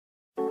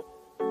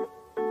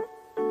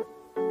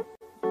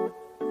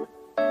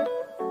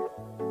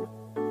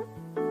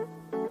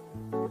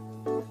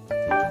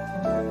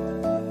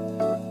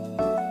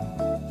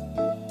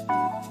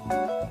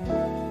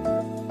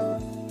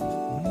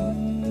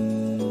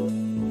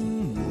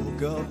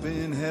up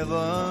in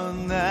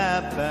heaven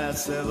at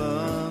past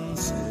 7,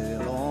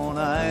 sail on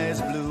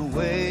ice blue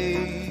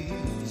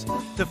waves,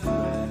 to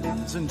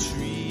friends and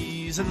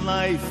trees and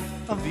life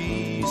of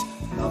ease,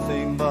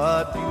 nothing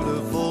but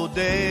beautiful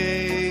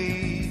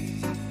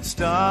days.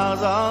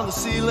 Stars on the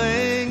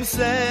ceiling,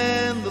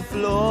 sand the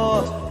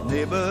floor,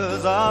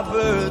 neighbors are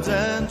birds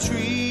and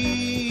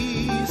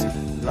trees.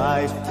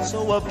 Life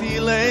so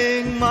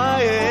appealing, my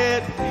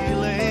head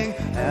feeling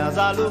as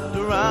I looked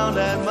around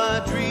at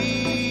my dreams.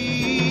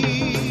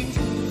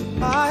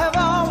 I have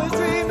always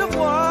dreamed of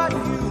what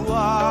you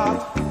are.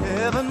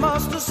 Heaven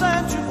must have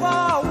sent you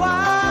for a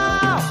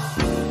while.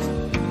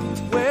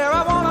 Where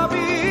I wanna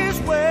be is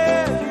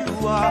where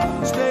you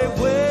are. Stay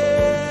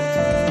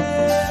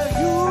where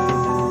you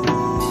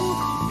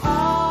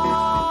are.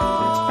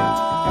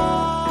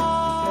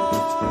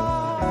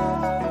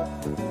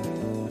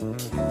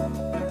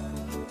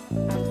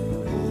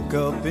 Woke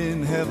up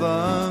in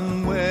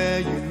heaven where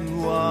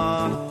you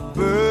are.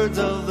 Birds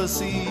of the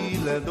sea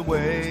led the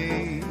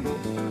way.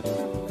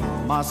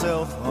 Found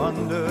myself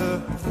under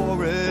a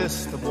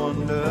forest of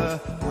wonder.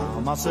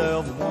 Found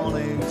myself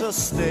wanting to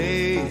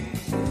stay.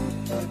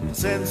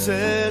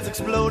 Senses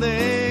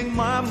exploding,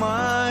 my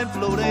mind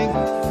floating.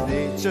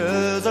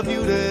 Nature's a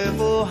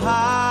beautiful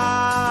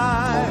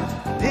high.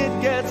 It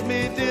gets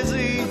me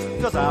dizzy,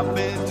 'cause I've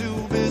been too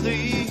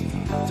busy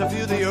to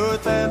feel the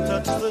earth and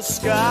touch the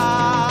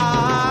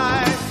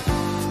sky.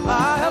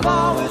 I have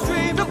always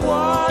dreamed of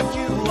what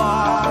you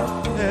are.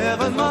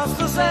 Heaven must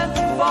have sent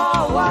you for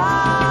a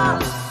while.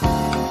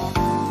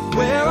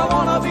 Where I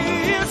wanna be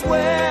is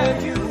where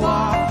you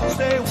are.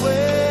 Stay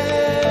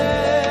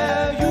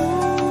where you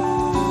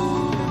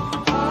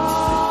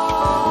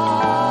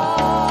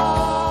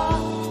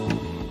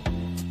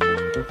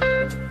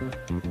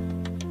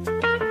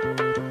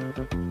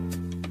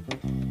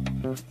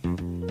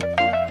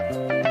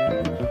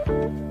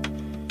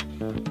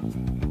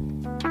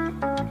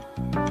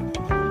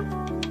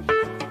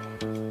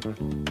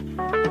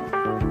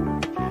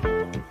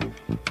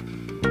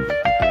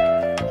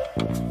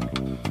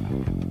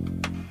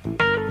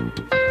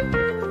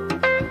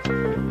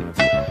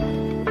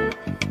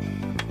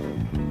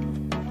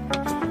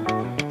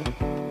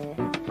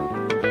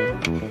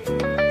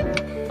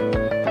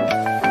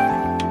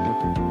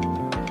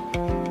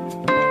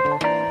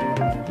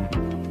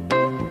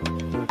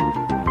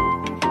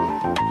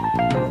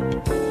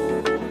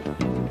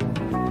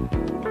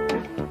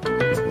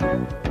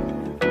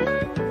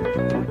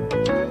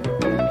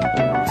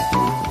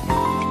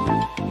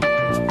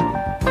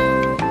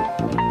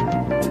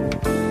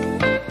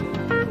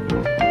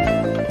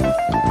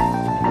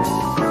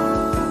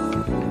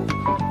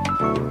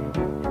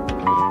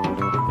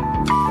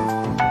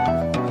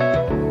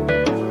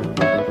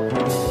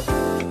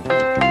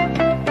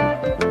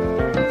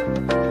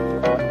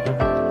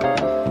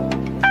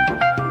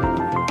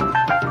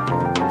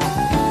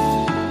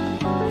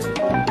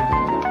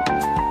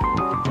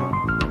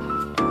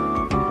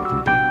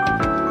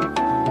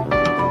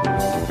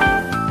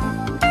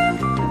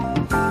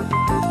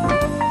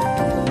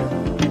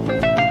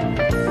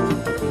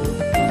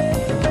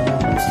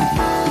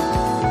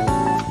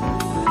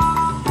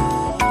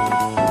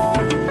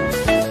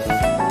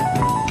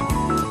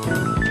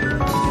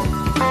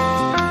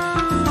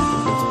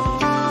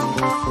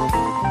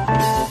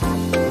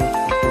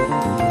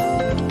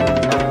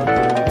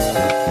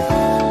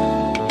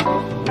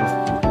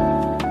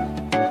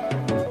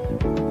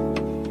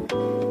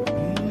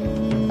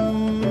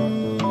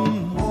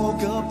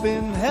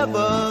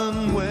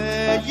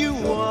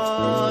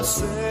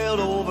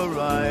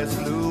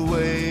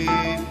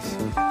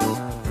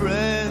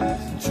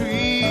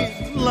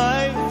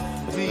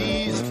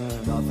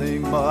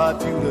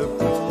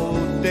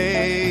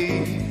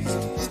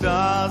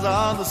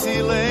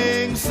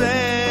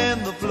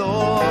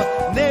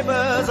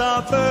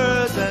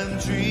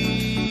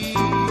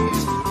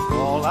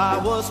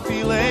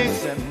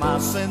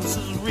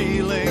senses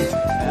reeling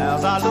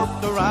as I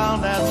looked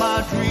around at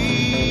my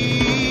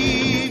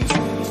dreams.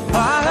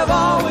 I have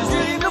always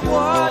dreamed of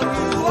what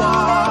you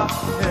are.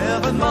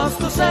 Heaven must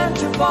have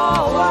sent you for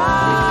a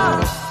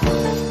while.